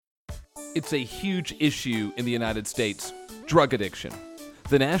It's a huge issue in the United States, drug addiction.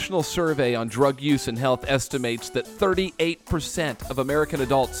 The National Survey on Drug Use and Health estimates that 38% of American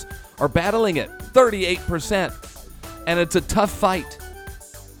adults are battling it. 38%. And it's a tough fight,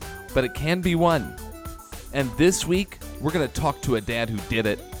 but it can be won. And this week, we're going to talk to a dad who did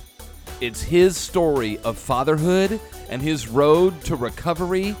it. It's his story of fatherhood and his road to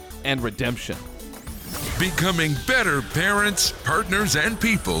recovery and redemption. Becoming better parents, partners, and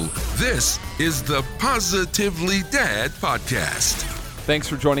people. This is the Positively Dad podcast. Thanks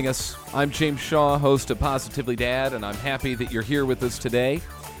for joining us. I'm James Shaw, host of Positively Dad, and I'm happy that you're here with us today.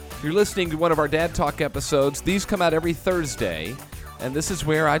 You're listening to one of our Dad Talk episodes. These come out every Thursday, and this is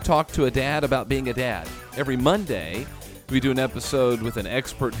where I talk to a dad about being a dad. Every Monday, we do an episode with an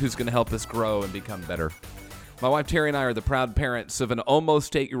expert who's going to help us grow and become better. My wife Terry and I are the proud parents of an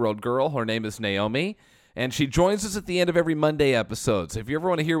almost 8-year-old girl. Her name is Naomi. And she joins us at the end of every Monday episode. So if you ever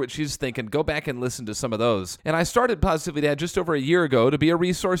want to hear what she's thinking, go back and listen to some of those. And I started Positively Dad just over a year ago to be a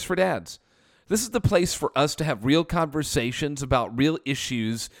resource for dads. This is the place for us to have real conversations about real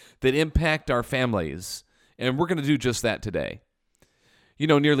issues that impact our families. And we're going to do just that today. You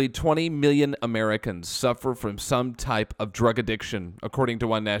know, nearly 20 million Americans suffer from some type of drug addiction, according to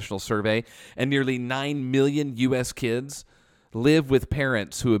one national survey. And nearly 9 million U.S. kids live with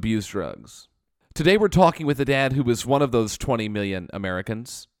parents who abuse drugs. Today we're talking with a dad who was one of those 20 million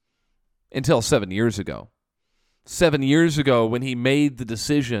Americans until 7 years ago. 7 years ago when he made the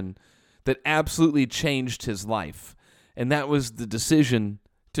decision that absolutely changed his life, and that was the decision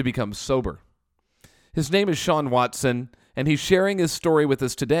to become sober. His name is Sean Watson, and he's sharing his story with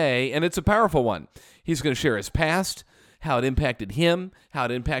us today, and it's a powerful one. He's going to share his past, how it impacted him, how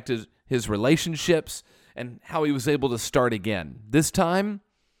it impacted his relationships, and how he was able to start again. This time,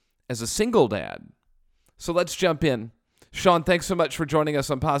 as a single dad. So let's jump in. Sean, thanks so much for joining us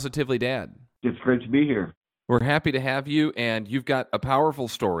on Positively Dad. It's great to be here. We're happy to have you, and you've got a powerful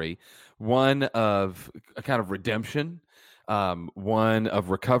story, one of a kind of redemption, one of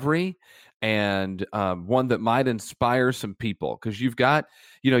recovery, and one that might inspire some people, because you've got,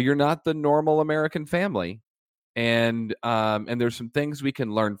 you're not the normal American family, and there's some things we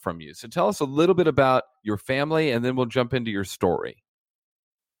can learn from you. So tell us a little bit about your family, and then we'll jump into your story.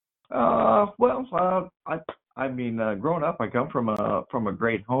 Growing up, I come from a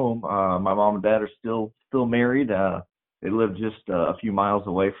great home. My mom and dad are still married. They live just a few miles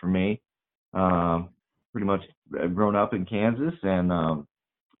away from me. Pretty much grown up in Kansas, and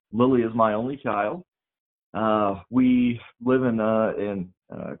Lily is my only child. We live in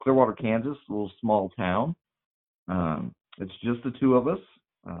Clearwater, Kansas, a little small town. It's just the two of us.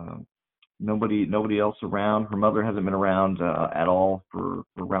 Nobody else around. Her mother hasn't been around at all for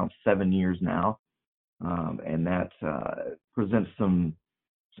around 7 years now, and that presents some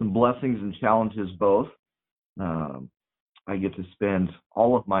blessings and challenges both. I get to spend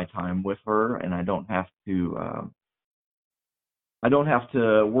all of my time with her, and I don't have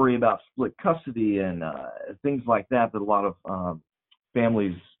to worry about split custody and things like that a lot of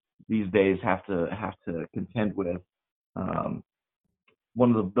families these days have to contend with.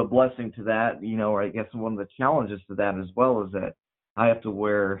 One of the blessing to that, or I guess one of the challenges to that as well, is that I have to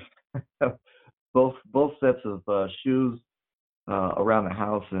wear both sets of shoes around the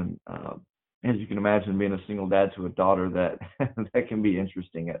house, and as you can imagine, being a single dad to a daughter, that can be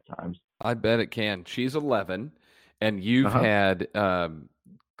interesting at times. I bet it can. She's 11, and you've had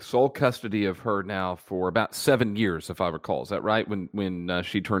sole custody of her now for about 7 years, if I recall. Is that right? When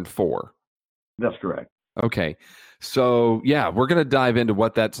she turned 4? That's correct. Okay. So, yeah, we're going to dive into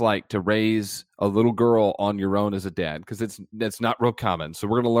what that's like to raise a little girl on your own as a dad, because that's not real common. So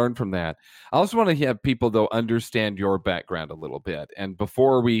we're going to learn from that. I also want to have people, though, understand your background a little bit. And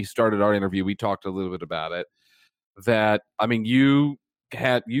before we started our interview, we talked a little bit about it, that, you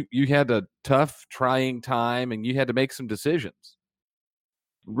had a tough, trying time, and you had to make some decisions.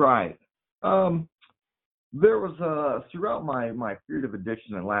 Right. There was throughout my period of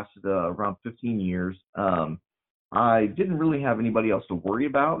addiction that lasted around 15 years. I didn't really have anybody else to worry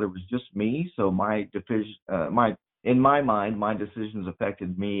about. There was just me. So in my mind, my decisions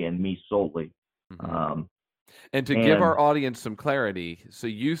affected me and me solely. Mm-hmm. And to give our audience some clarity, so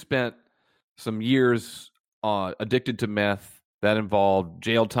you spent some years addicted to meth. That involved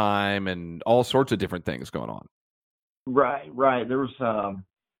jail time and all sorts of different things going on. Right. There was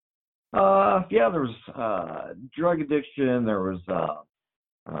there was drug addiction. There was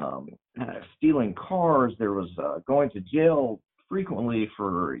stealing cars. There was going to jail frequently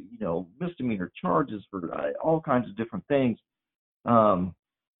for misdemeanor charges for all kinds of different things. And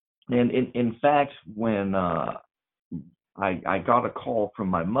in fact, when I got a call from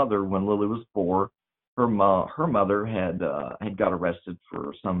my mother when Lily was 4. Her mother had got arrested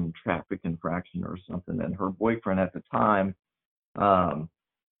for some traffic infraction or something, and her boyfriend at the time um,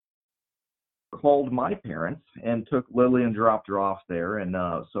 called my parents and took Lily and dropped her off there. And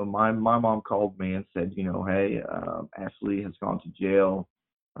so my mom called me and said, hey, Ashley has gone to jail.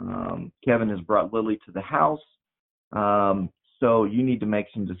 Kevin has brought Lily to the house. So you need to make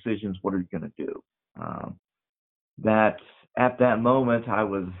some decisions. What are you going to do? That at that moment, I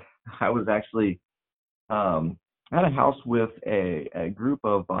was actually at a house with a group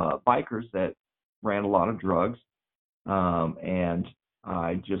of bikers that ran a lot of drugs. And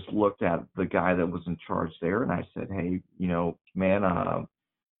I just looked at the guy that was in charge there and I said, hey, man,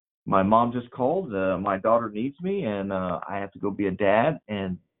 my mom just called. My daughter needs me and I have to go be a dad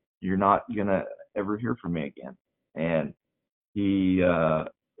and you're not going to ever hear from me again. And he, to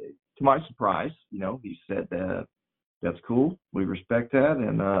my surprise, he said, that's cool. We respect that.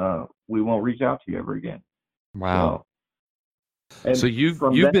 And we won't reach out to you ever again. Wow. So you've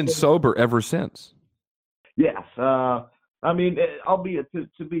been sober ever since. Yes. I mean, I'll be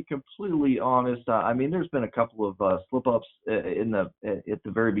to be completely honest. I mean, there's been a couple of slip-ups at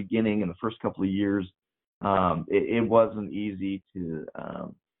the very beginning in the first couple of years. It wasn't easy to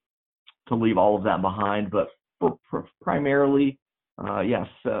leave all of that behind, but primarily, yes,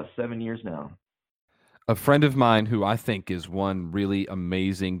 7 years now. A friend of mine who I think is one really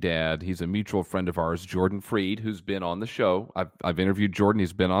amazing dad. He's a mutual friend of ours, Jordan Freed, who's been on the show. I've interviewed Jordan.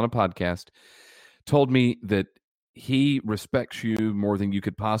 He's been on a podcast. Told me that he respects you more than you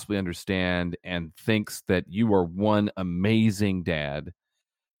could possibly understand and thinks that you are one amazing dad.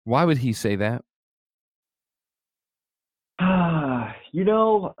 Why would he say that? I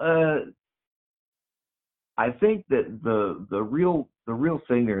think that the real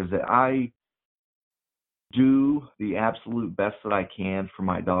thing there is that I do the absolute best that I can for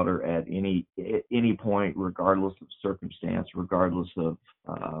my daughter at any point, regardless of circumstance, regardless of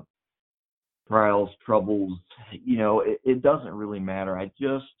trials, troubles. It doesn't really matter. I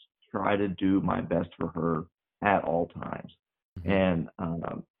just try to do my best for her at all times. And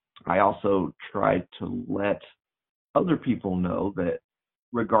I also try to let other people know that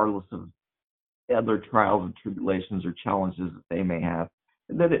regardless of other trials and tribulations or challenges that they may have,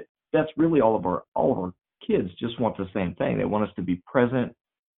 that's really all of our kids just want the same thing. They want us to be present.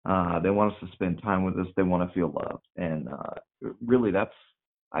 They want us to spend time with us. They want to feel loved. And really,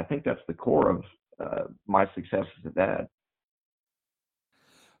 I think that's the core of my success as a dad.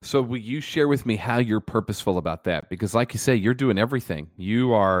 So will you share with me how you're purposeful about that? Because like you say, you're doing everything.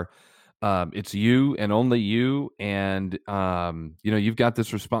 You are, it's you and only you. And, you've got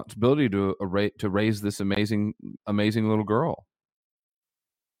this responsibility to raise this amazing, amazing little girl.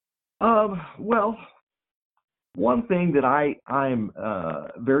 Well, one thing that I'm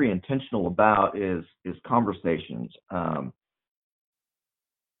very intentional about is conversations.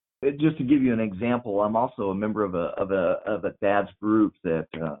 Just to give you an example, I'm also a member of a dad's group that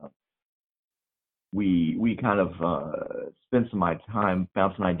we kind of spend some time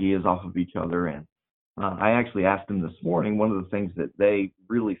bouncing ideas off of each other. And I actually asked them this morning, one of the things that they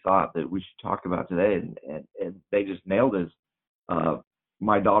really thought that we should talk about today, and they just nailed is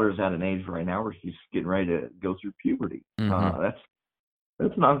my daughter's at an age right now where she's getting ready to go through puberty. That's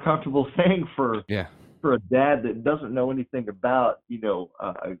an uncomfortable thing for a dad that doesn't know anything about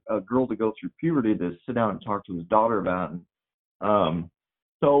a girl to go through puberty, to sit down and talk to his daughter about. And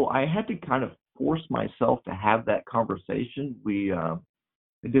so I had to kind of force myself to have that conversation.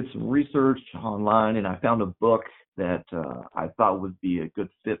 I did some research online and I found a book that I thought would be a good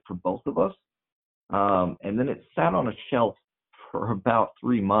fit for both of us. And then it sat on a shelf for about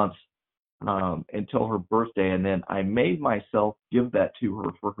 3 months until her birthday. And then I made myself give that to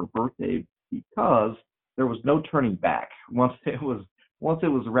her for her birthday because there was no turning back. Once it was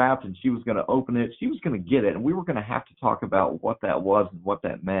wrapped and she was going to open it, she was going to get it. And we were going to have to talk about what that was and what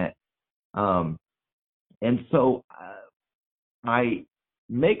that meant. And so I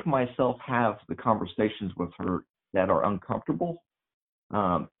make myself have the conversations with her that are uncomfortable.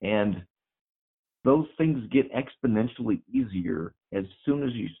 And those things get exponentially easier as soon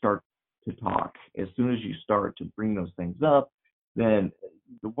as you start to talk. As soon as you start to bring those things up, then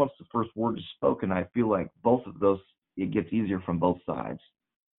once the first word is spoken, I feel like both of those, it gets easier from both sides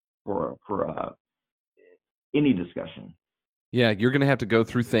for any discussion. Yeah, you're going to have to go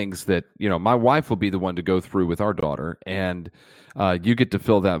through things that, my wife will be the one to go through with our daughter, and you get to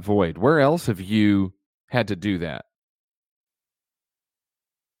fill that void. Where else have you had to do that?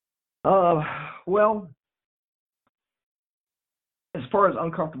 Well, as far as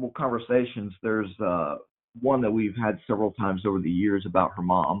uncomfortable conversations, there's one that we've had several times over the years about her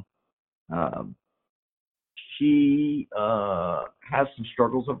mom. Um, she has some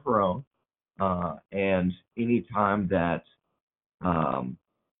struggles of her own, and anytime that um,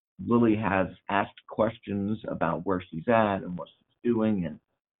 Lily has asked questions about where she's at and what she's doing, and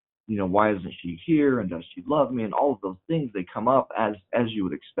why isn't she here, and does she love me, and all of those things, they come up as you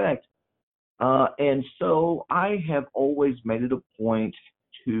would expect. And so I have always made it a point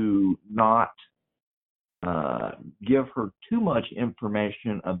to not uh, give her too much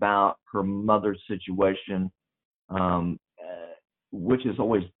information about her mother's situation, which is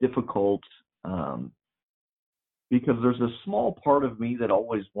always difficult, um, because there's a small part of me that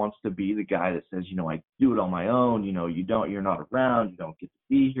always wants to be the guy that says, I do it on my own. You're not around, you don't get to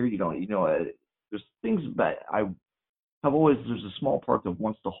be here, you don't, there's things that there's a small part that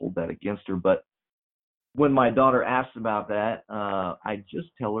wants to hold that against her. But when my daughter asks about that, I just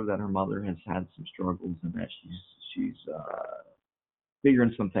tell her that her mother has had some struggles and that she's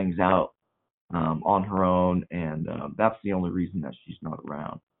figuring some things out on her own, and that's the only reason that she's not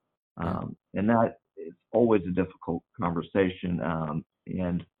around. Yeah. And that is always a difficult conversation.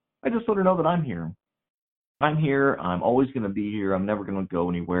 And I just let her know that I'm here. I'm here. I'm always going to be here. I'm never going to go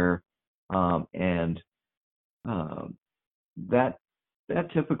anywhere. And um, that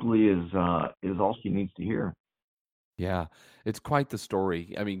that typically is all she needs to hear. Yeah, it's quite the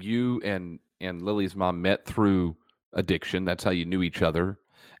story. I mean, you and Lily's mom met through addiction. That's how you knew each other,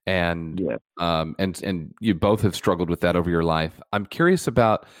 and Yeah. and you both have struggled with that over your life. I'm curious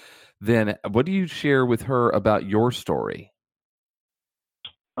about then what do you share with her about your story?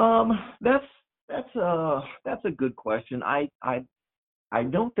 Um, that's that's a good question. I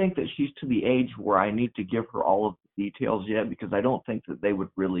don't think that she's to the age where I need to give her all of the details yet, because I don't think that they would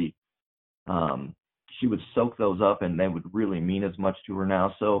really um she would soak those up and they would really mean as much to her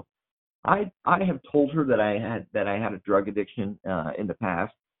now. So I have told her that I had a drug addiction in the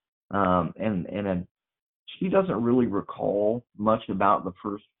past, and she doesn't really recall much about the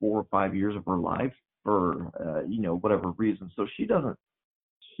first 4 or 5 years of her life for whatever reason. So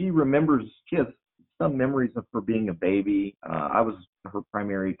she remembers, she has some memories of her being a baby. I was her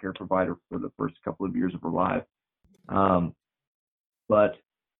primary care provider for the first couple of years of her life. Um, but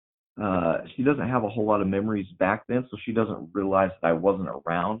she doesn't have a whole lot of memories back then, so she doesn't realize that I wasn't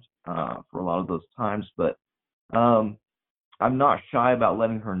around for a lot of those times. But um, I'm not shy about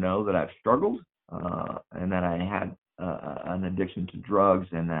letting her know that I've struggled, and that I had an addiction to drugs,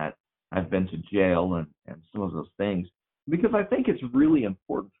 and that I've been to jail, and some of those things, because I think it's really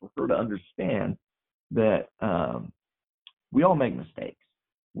important for her to understand that we all make mistakes.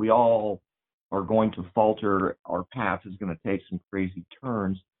 We all are going to falter. Our path is going to take some crazy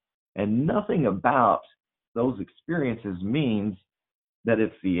turns, and nothing about those experiences means that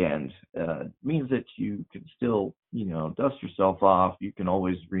it's the end. Means that you can still, dust yourself off. You can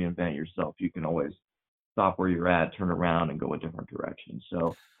always reinvent yourself. You can always stop where you're at, turn around, and go a different direction.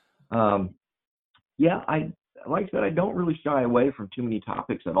 So, um, yeah, I like I said, I don't really shy away from too many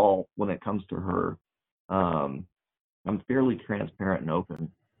topics at all when it comes to her. Um, I'm fairly transparent and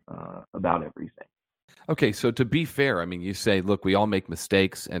open about everything. Okay, so to be fair, I mean, you say, look, we all make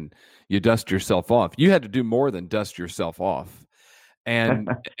mistakes and you dust yourself off. You had to do more than dust yourself off. And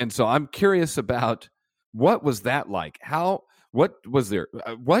and so I'm curious about what was that like? What was there?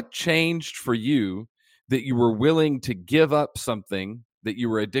 What changed for you that you were willing to give up something that you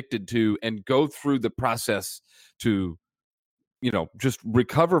were addicted to and go through the process to, just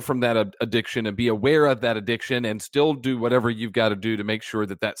recover from that addiction and be aware of that addiction and still do whatever you've got to do to make sure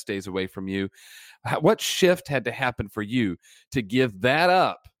that that stays away from you? What shift had to happen for you to give that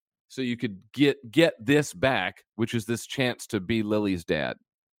up so you could get this back, which is this chance to be Lily's dad?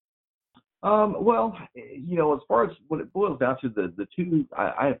 Well, as far as what it boils down to, the two,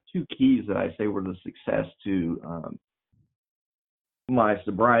 I have two keys that I say were the success to my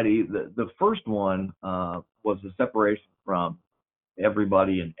sobriety. The first one was the separation from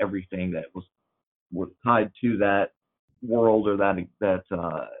everybody and everything that was tied to that world, or that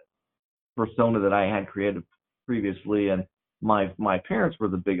persona that I had created previously. And my parents were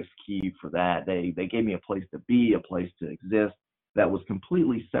the biggest key for that. They gave me a place to be, a place to exist that was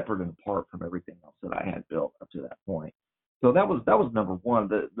completely separate and apart from everything else that I had built up to that point. So that was number one.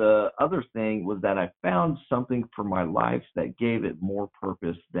 The other thing was that I found something for my life that gave it more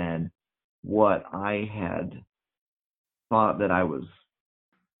purpose than what I had thought that I was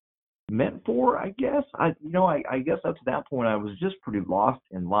meant for. I guess I guess up to that point I was just pretty lost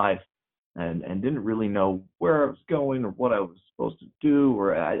in life, and didn't really know where I was going or what I was supposed to do,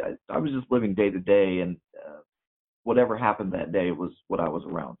 or I was just living day to day, and whatever happened that day was what I was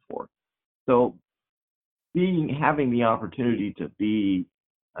around for. So having the opportunity to be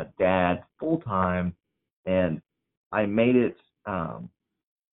a dad full time, and I made it.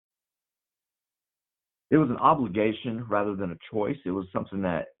 It was an obligation rather than a choice. It was something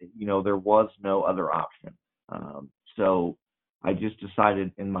that there was no other option. So I just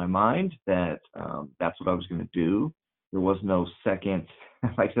decided in my mind that that's what I was going to do. There was no second,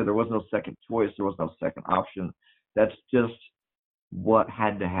 like I said, there was no second choice. There was no second option. That's just what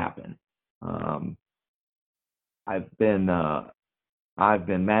had to happen. Um, I've been I've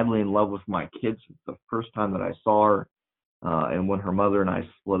been madly in love with my kids since the first time that I saw her, and when her mother and I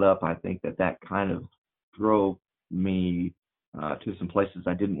split up, I think that kind of drove me to some places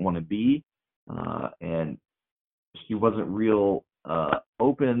I didn't want to be, and she wasn't real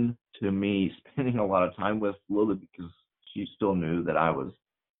open to me spending a lot of time with Lily because she still knew that I was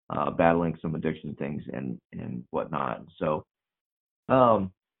battling some addiction things and whatnot. So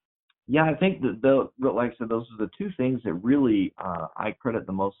um, yeah, I think that like I said, those are the two things that really I credit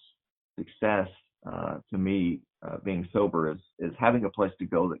the most success to me being sober is having a place to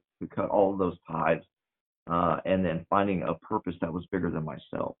go that to cut all of those ties, and then finding a purpose that was bigger than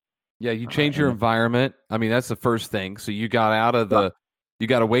myself. Yeah, you change your And environment. I mean, that's the first thing. So you got you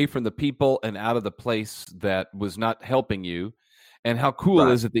got away from the people and out of the place that was not helping you. And how cool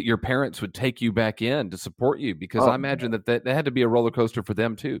right. is it that your parents would take you back in to support you? Because I Oh, imagine that had to be a roller coaster for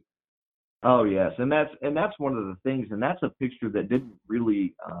them too. oh yes, and that's one of the things, and that's a picture that didn't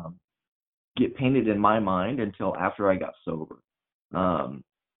really get painted in my mind until after I got sober. Um,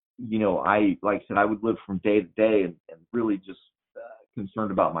 I like I said, I would live from day to day and really just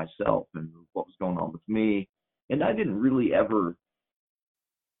concerned about myself and what was going on with me, and I didn't really ever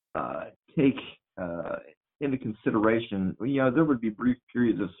take uh, into consideration. There would be brief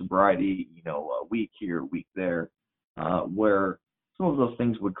periods of sobriety, a week here, a week there, where some of those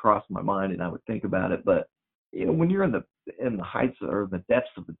things would cross my mind and I would think about it. But when you're in the heights or the depths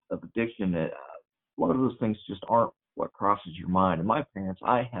of addiction, a lot of those things just aren't what crosses your mind. And my parents,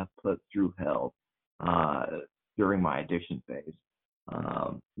 I have put through hell uh, during my addiction phase.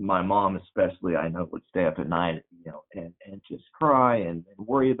 My mom, especially, I know would stay up at night, and just cry and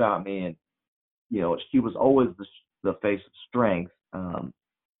worry about me. And she was always the face of strength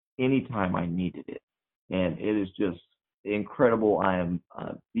anytime I needed it. And it is just incredible. I am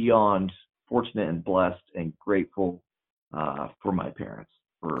beyond fortunate and blessed and grateful for my parents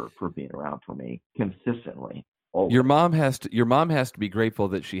for being around for me consistently, Your always. mom has to be grateful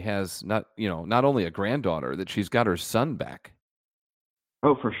that she has not only a granddaughter, that she's got her son back.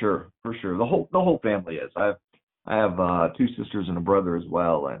 Oh, for sure, for sure. The whole family is. I have two sisters and a brother as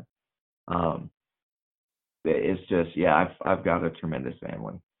well, and um, it's just yeah. I've got a tremendous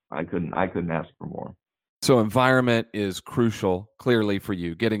family. I couldn't ask for more. So environment is crucial, clearly, for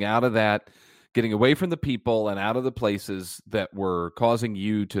you. Getting out of that, getting away from the people and out of the places that were causing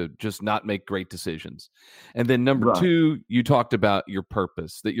you to just not make great decisions. And then number Right. two, you talked about your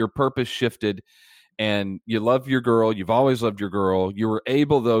purpose, that your purpose shifted and you love your girl. You've always loved your girl. You were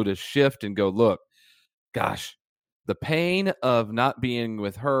able, though, to shift and go, look, gosh, the pain of not being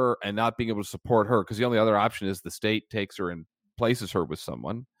with her and not being able to support her, because the only other option is the state takes her and places her with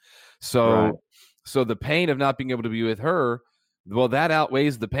someone. Right. So the pain of not being able to be with her, well, that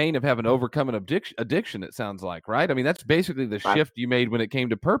outweighs the pain of having overcome an addiction, it sounds like, right? I mean, that's basically the I, shift you made when it came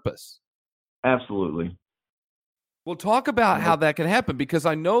to purpose. absolutely. Well, talk about how Yep. that can happen, because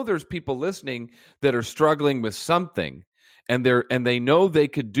I know there's people listening that are struggling with something and they know they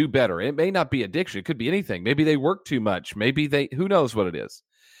could do better. It may not be addiction, it could be anything. Maybe they work too much, maybe who knows what it is.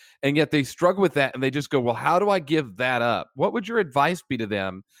 And yet they struggle with that and they just go, well, how do I give that up? What would your advice be to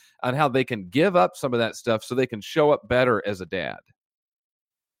them on how they can give up some of that stuff so they can show up better as a dad?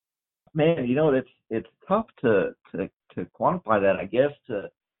 Man, it's tough to quantify that. I guess to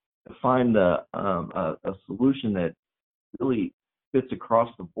find a solution that really fits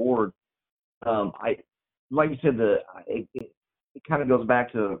across the board. I like you said, it kind of goes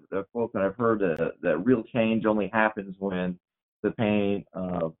back to the quote that I've heard that real change only happens when the pain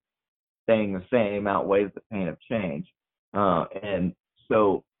of staying the same outweighs the pain of change. And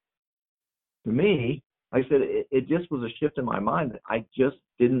so to me, like I said, it just was a shift in my mind that I just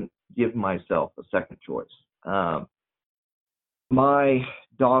didn't give myself a second choice. My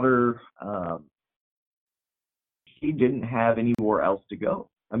daughter, she didn't have anywhere else to go.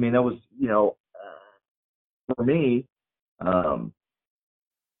 I mean, that was, for me, um,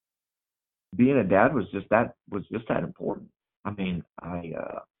 being a dad was just that important. I mean,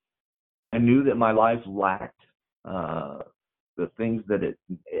 I knew that my life lacked uh, the things that it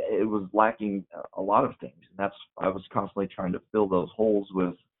was lacking a lot of things, and that's I was constantly trying to fill those holes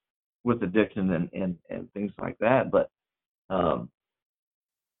with with addiction and things like that. But um,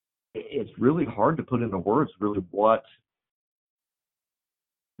 it's really hard to put into words really what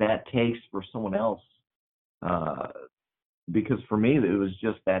that takes for someone else. Uh, because for me, it was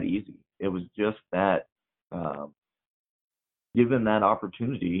just that easy. It was just that um, given that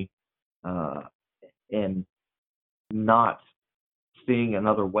opportunity uh, and not seeing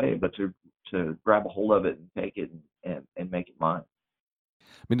another way, but to grab a hold of it and take it and make it mine.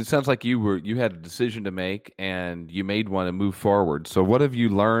 I mean, it sounds like you had a decision to make and you made one and move forward. So, what have you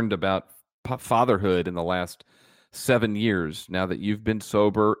learned about fatherhood in the last 7 years now that you've been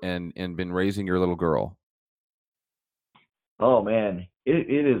sober and been raising your little girl? Oh man, it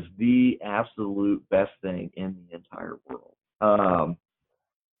is the absolute best thing in the entire world.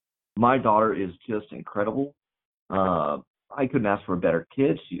 My daughter is just incredible. Uh, I couldn't ask for a better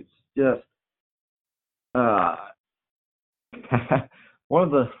kid. She's just uh, one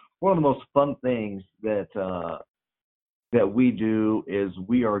of the one of the most fun things that we do is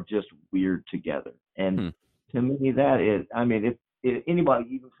we are just weird together. And Hmm. to me, that is, I mean, if anybody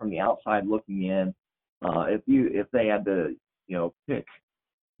even from the outside looking in, if they had to, pick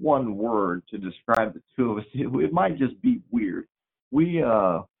one word to describe the two of us, it might just be weird. We,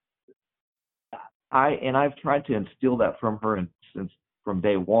 I've tried to instill that from her since from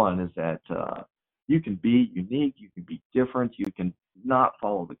day one is that you can be unique, you can be different, you can not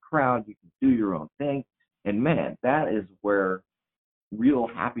follow the crowd, you can do your own thing, and man, that is where real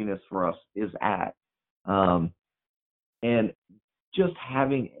happiness for us is at. Um, and just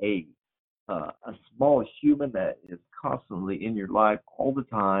having a small human that is constantly in your life all the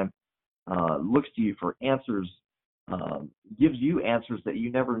time, looks to you for answers, gives you answers that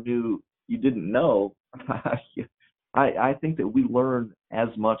you never knew you didn't know. I think that we learn as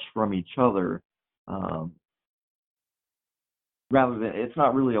much from each other, um, rather than it's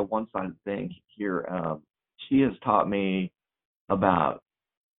not really a one-sided thing here. She has taught me about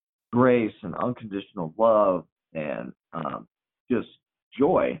grace and unconditional love and just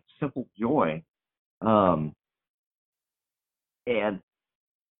joy, simple joy. Um, and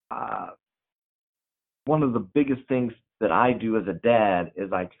uh, one of the biggest things that I do as a dad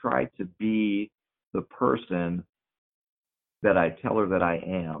is I try to be the person that I tell her that I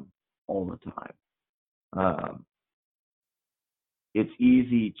am all the time. Um, it's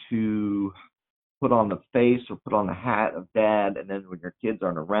easy to put on the face or put on the hat of dad, and then when your kids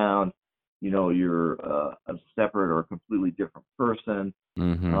aren't around, you're a separate or completely different person.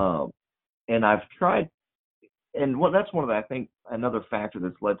 Mm-hmm. Um, and I've tried, and that's one of the, I think another factor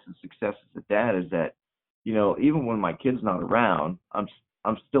that's led to success as a dad is that, even when my kid's not around, I'm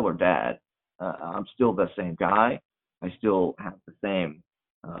still her dad. I'm still the same guy. I still have the same,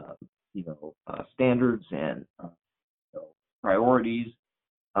 standards and priorities.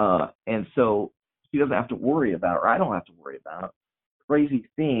 And so she doesn't have to worry about, or I don't have to worry about crazy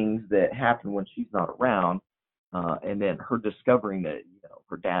things that happen when she's not around. And then her discovering that,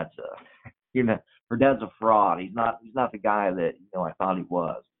 her dad's her dad's a fraud. He's not the guy that, I thought he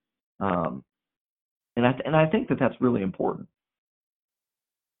was. Um, and I think that that's really important.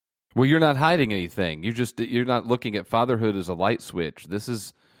 Well, you're not hiding anything. You're not looking at fatherhood as a light switch. This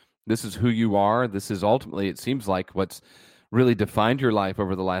is who you are. This is ultimately, it seems like, what's really defined your life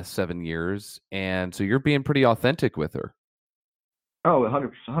over the last 7 years. And so you're being pretty authentic with her. Oh,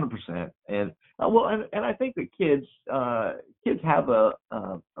 100%. And well, and I think that kids have a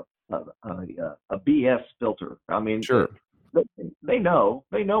BS filter. I mean, Sure. they know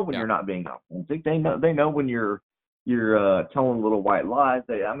when Yeah. you're not being authentic. They know when you're telling little white lies.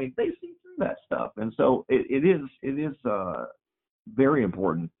 I mean, they see through that stuff, and so it is very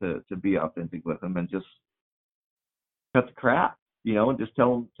important to be authentic with them and just cut the crap, and just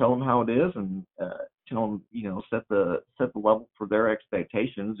tell them how it is, and tell them, set the level for their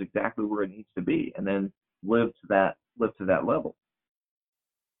expectations exactly where it needs to be, and then live to that level.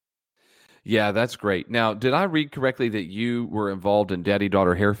 Yeah, that's great. Now, did I read correctly that you were involved in Daddy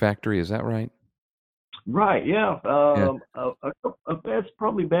Daughter Hair Factory? Is that right? Right, yeah. Yeah. It's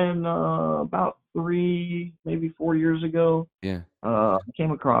probably been about 3, maybe 4 years ago. Yeah. I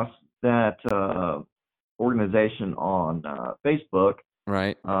came across that organization on Facebook.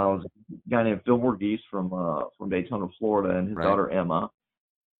 Right. It was a guy named Phil Morgese from Daytona, Florida, and his Right. daughter Emma,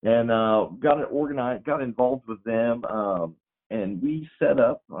 and got it organized, got involved with them, and we set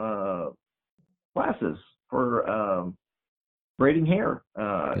up classes for braiding hair.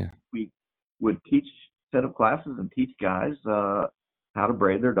 Yeah. We would set up classes and teach guys how to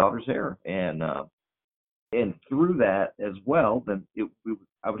braid their daughter's hair, and through that as well, then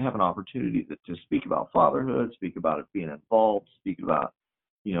I would have an opportunity to speak about fatherhood, speak about it being involved, speak about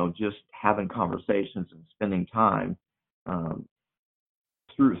just having conversations and spending time um,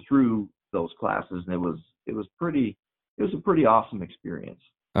 through those classes, and it was a pretty awesome experience.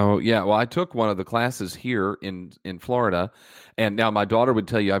 Oh yeah, well I took one of the classes here in Florida, and now my daughter would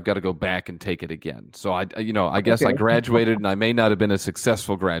tell you I've got to go back and take it again. So I guess I Okay. graduated, and I may not have been a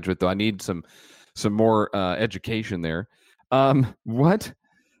successful graduate, though I need some more education there. What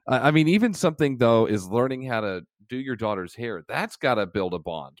I mean, even something though is learning how to do your daughter's hair. That's got to build a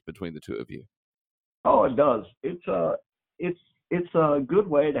bond between the two of you. Oh, it does. It's it's a good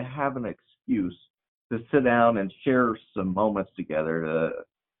way to have an excuse to sit down and share some moments together, to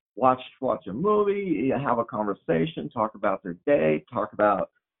watch a movie, have a conversation, talk about their day, talk about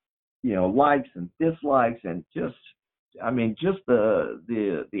likes and dislikes, and just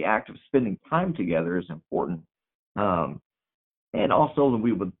the act of spending time together is important. Um, and also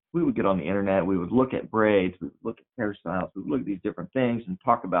we would get on the internet, we would look at braids, we would look at hairstyles, we would look at these different things and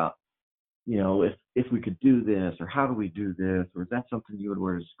talk about if we could do this, or how do we do this, or is that something you would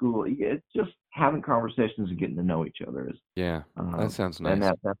wear to school? It's just having conversations and getting to know each other is, Yeah, that sounds and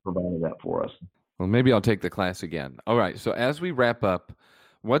nice. that provided that for us. Well, maybe I'll take the class again. All right. So as we wrap up,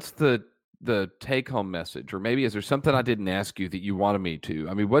 what's the take home message, or maybe is there something I didn't ask you that you wanted me to?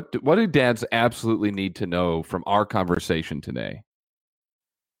 I mean, what do dads absolutely need to know from our conversation today?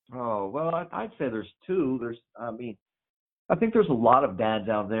 Oh well, I'd say there's two. I think there's a lot of dads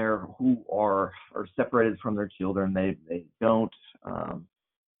out there who are separated from their children. They don't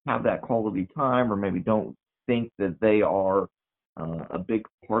have that quality time, or maybe don't think that they are a big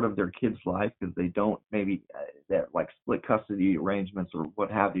part of their kid's life, because they don't, maybe that like split custody arrangements or what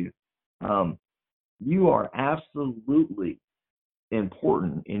have you. Um, you are absolutely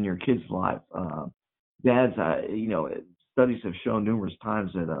important in your kid's life. Dads, studies have shown numerous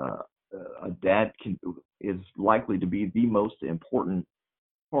times that a dad is likely to be the most important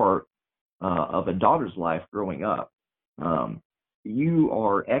part of a daughter's life growing up. Um, you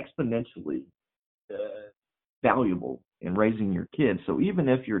are exponentially uh, valuable in raising your kids. So even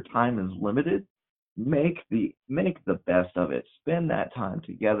if your time is limited, make the best of it. Spend that time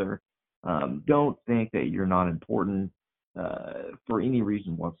together. Don't think that you're not important for any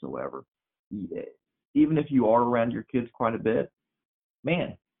reason whatsoever. Even if you are around your kids quite a bit,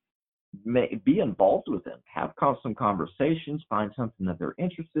 man, be involved with them. Have some conversations. Find something that they're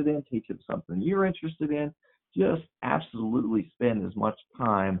interested in. Teach them something you're interested in. Just absolutely spend as much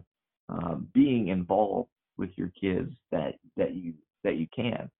time being involved with your kids that you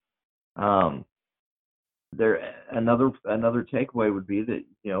can. Um, another takeaway would be that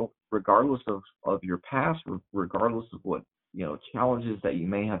regardless of your past, regardless of what challenges that you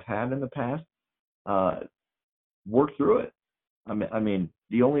may have had in the past, uh, work through it. I mean,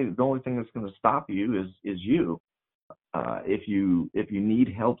 the only thing that's going to stop you is you. If you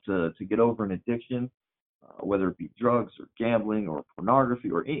need help to get over an addiction, whether it be drugs or gambling or pornography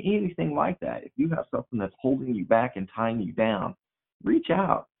or anything like that, if you have something that's holding you back and tying you down, reach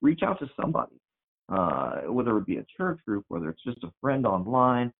out to somebody, whether it be a church group, whether it's just a friend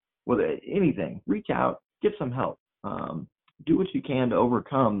online, whether anything, reach out, get some help. Do what you can to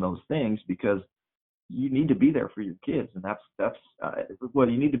overcome those things, because you need to be there for your kids, and well,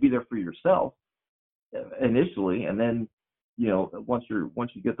 you need to be there for yourself initially, and then once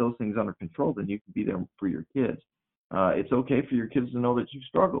you get those things under control, then you can be there for your kids. It's okay for your kids to know that you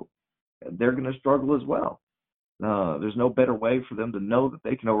struggle. They're going to struggle as well. There's no better way for them to know that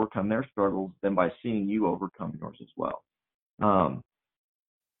they can overcome their struggles than by seeing you overcome yours as well. Um,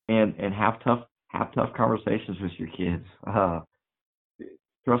 and have tough conversations with your kids.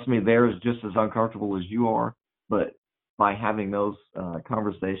 Trust me, they're just as uncomfortable as you are, but by having those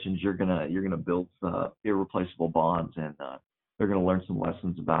conversations, you're gonna build irreplaceable bonds, and they're gonna learn some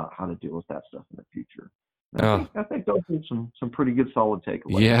lessons about how to deal with that stuff in the future. And I Oh, think I think those are some pretty good solid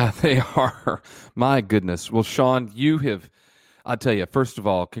takeaways. yeah, they are. My goodness. Well, Sean, I'll tell you, first of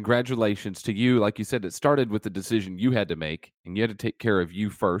all, congratulations to you. Like you said, it started with the decision you had to make, and you had to take care of you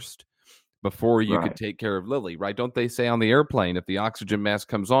first before you could Right. take care of Lily, right? Don't they say on the airplane, if the oxygen mask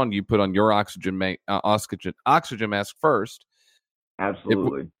comes on, you put on your oxygen mask first. It, w-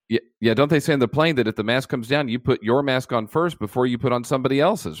 Absolutely. yeah, yeah. Don't they say on the plane that if the mask comes down, you put your mask on first before you put on somebody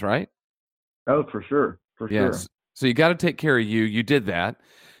else's, right? Oh, for sure. For sure. Yes. So you got to take care of you. You did that.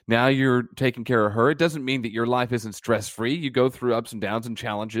 Now you're taking care of her. It doesn't mean that your life isn't stress free. You go through ups and downs and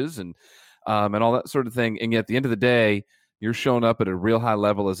challenges and all that sort of thing. And yet, at the end of the day, you're showing up at a real high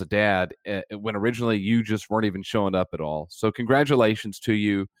level as a dad when originally you just weren't even showing up at all. So congratulations to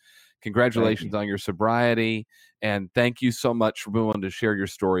you. Thank Congratulations you. on your sobriety, and thank you so much for being willing to share your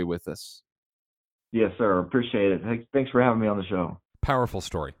story with us. Yes, sir. Appreciate it. Thanks for having me on the show. Powerful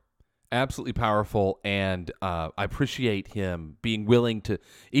story. Absolutely powerful, and I appreciate him being willing to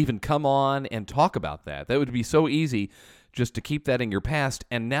even come on and talk about that. That would be so easy just to keep that in your past,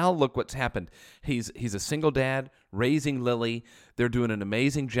 and now look what's happened. He's a single dad, raising Lily. They're doing an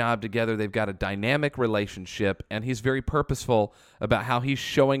amazing job together. They've got a dynamic relationship, and he's very purposeful about how he's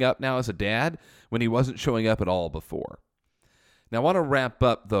showing up now as a dad when he wasn't showing up at all before. Now, I want to wrap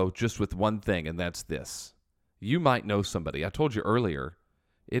up, though, just with one thing, and that's this. You might know somebody. I told you earlier,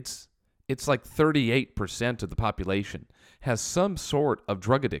 it's like 38% of the population has some sort of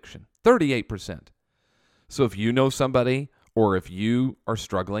drug addiction. 38%. So if you know somebody or if you are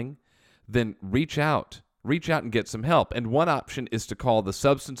struggling, then reach out. Reach out and get some help. And one option is to call the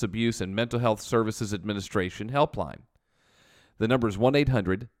Substance Abuse and Mental Health Services Administration helpline. The number is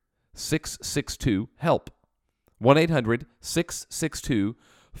 1-800-662-HELP.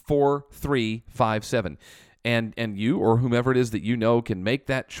 1-800-662-4357. And you or whomever it is that you know can make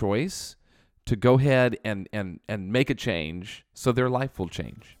that choice to go ahead and make a change so their life will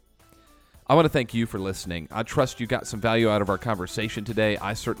change. I want to thank you for listening. I trust you got some value out of our conversation today.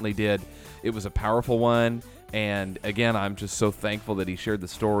 I certainly did. It was a powerful one. And again, I'm just so thankful that he shared the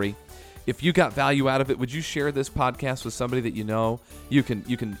story. If you got value out of it, would you share this podcast with somebody that you know? You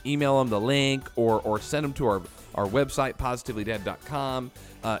can email them the link or send them to our website, positivelydad.com.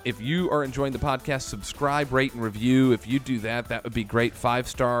 If you are enjoying the podcast, subscribe, rate, and review. If you do that, that would be great. 5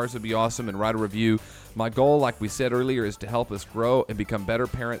 stars would be awesome, and write a review. My goal, like we said earlier, is to help us grow and become better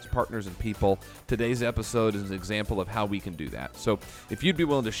parents, partners, and people. Today's episode is an example of how we can do that. So if you'd be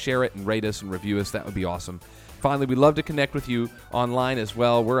willing to share it and rate us and review us, that would be awesome. Finally, we'd love to connect with you online as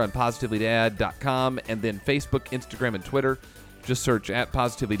well. We're on positivelydad.com, and then Facebook, Instagram, and Twitter. Just search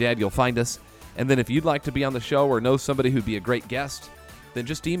 @PositivelyDad. You'll find us. And then if you'd like to be on the show or know somebody who'd be a great guest, then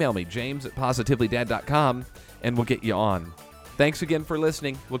just email me, james@positivelydad.com, and we'll get you on. Thanks again for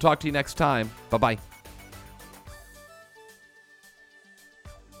listening. We'll talk to you next time. Bye-bye.